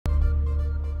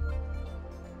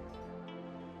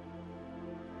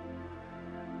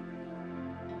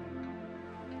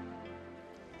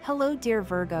Hello dear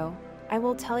Virgo, I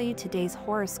will tell you today's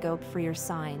horoscope for your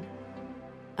sign.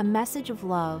 A message of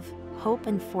love, hope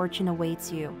and fortune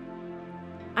awaits you.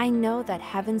 I know that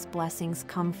heaven's blessings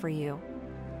come for you.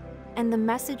 And the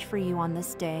message for you on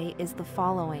this day is the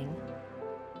following.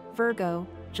 Virgo,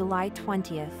 July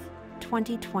 20th,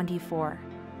 2024.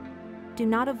 Do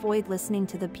not avoid listening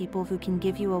to the people who can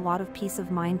give you a lot of peace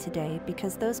of mind today,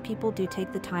 because those people do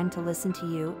take the time to listen to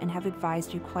you and have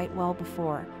advised you quite well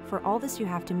before. For all this you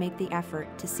have to make the effort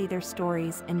to see their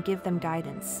stories and give them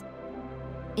guidance.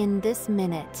 In this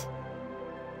minute,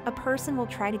 a person will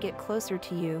try to get closer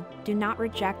to you. Do not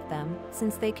reject them,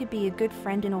 since they could be a good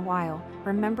friend in a while.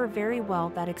 Remember very well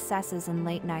that excesses and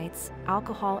late nights,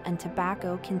 alcohol and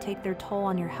tobacco can take their toll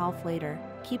on your health later.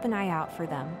 Keep an eye out for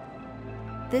them.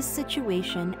 This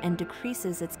situation and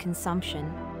decreases its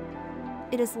consumption.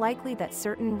 It is likely that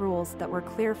certain rules that were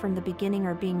clear from the beginning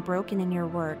are being broken in your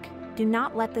work. Do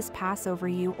not let this pass over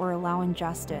you or allow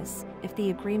injustice. If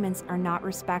the agreements are not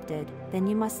respected, then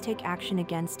you must take action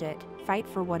against it. Fight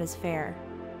for what is fair.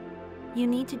 You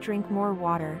need to drink more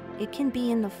water. It can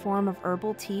be in the form of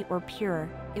herbal tea or pure.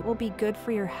 It will be good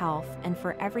for your health and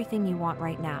for everything you want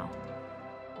right now.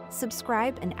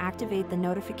 Subscribe and activate the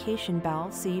notification bell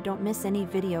so you don't miss any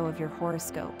video of your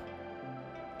horoscope.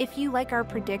 If you like our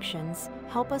predictions,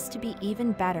 help us to be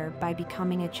even better by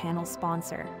becoming a channel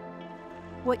sponsor.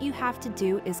 What you have to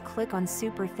do is click on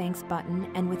Super Thanks button,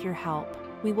 and with your help,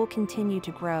 we will continue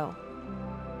to grow.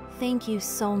 Thank you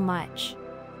so much.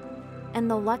 And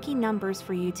the lucky numbers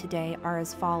for you today are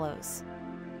as follows: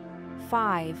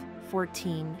 5,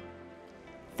 14,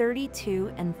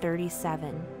 32 and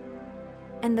 37.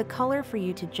 And the color for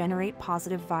you to generate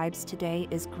positive vibes today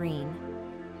is green.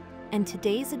 And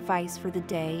today's advice for the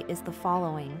day is the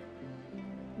following.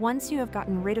 Once you have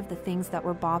gotten rid of the things that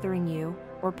were bothering you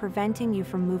or preventing you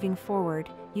from moving forward,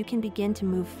 you can begin to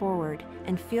move forward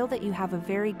and feel that you have a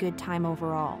very good time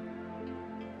overall.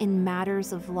 In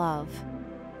matters of love,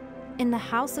 in the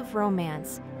house of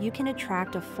romance, you can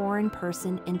attract a foreign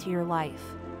person into your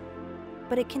life.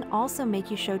 But it can also make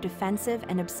you show defensive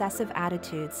and obsessive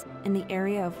attitudes in the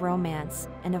area of romance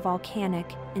and a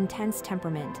volcanic, intense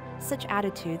temperament. Such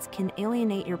attitudes can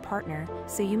alienate your partner,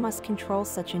 so you must control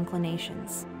such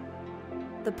inclinations.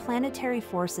 The planetary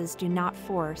forces do not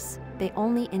force, they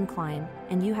only incline,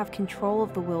 and you have control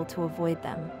of the will to avoid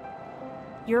them.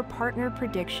 Your partner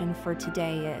prediction for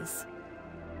today is: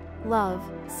 love,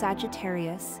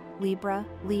 Sagittarius, Libra,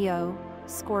 Leo,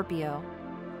 Scorpio.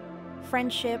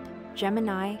 Friendship,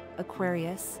 Gemini,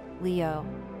 Aquarius, Leo.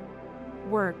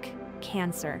 Work,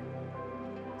 Cancer.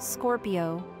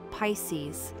 Scorpio,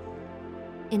 Pisces.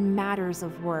 In matters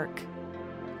of work,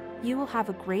 you will have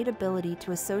a great ability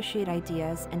to associate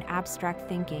ideas and abstract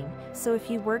thinking, so if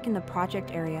you work in the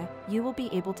project area, you will be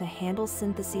able to handle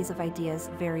syntheses of ideas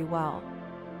very well.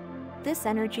 This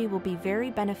energy will be very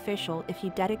beneficial if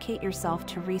you dedicate yourself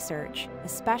to research,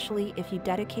 especially if you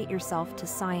dedicate yourself to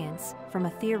science, from a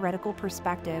theoretical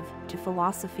perspective, to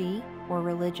philosophy, or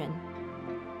religion.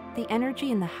 The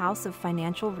energy in the house of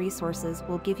financial resources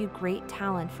will give you great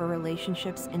talent for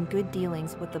relationships and good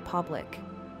dealings with the public.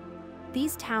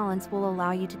 These talents will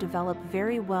allow you to develop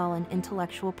very well in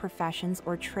intellectual professions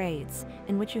or trades,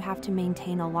 in which you have to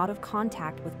maintain a lot of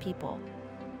contact with people.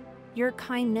 Your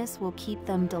kindness will keep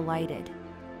them delighted.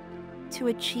 To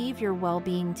achieve your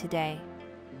well-being today,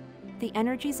 the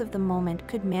energies of the moment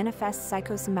could manifest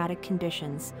psychosomatic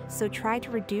conditions, so try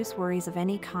to reduce worries of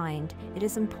any kind. It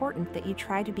is important that you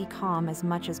try to be calm as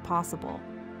much as possible.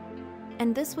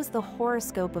 And this was the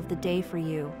horoscope of the day for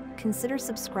you. Consider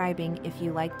subscribing if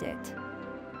you liked it.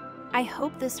 I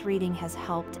hope this reading has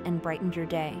helped and brightened your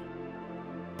day.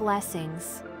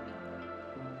 Blessings.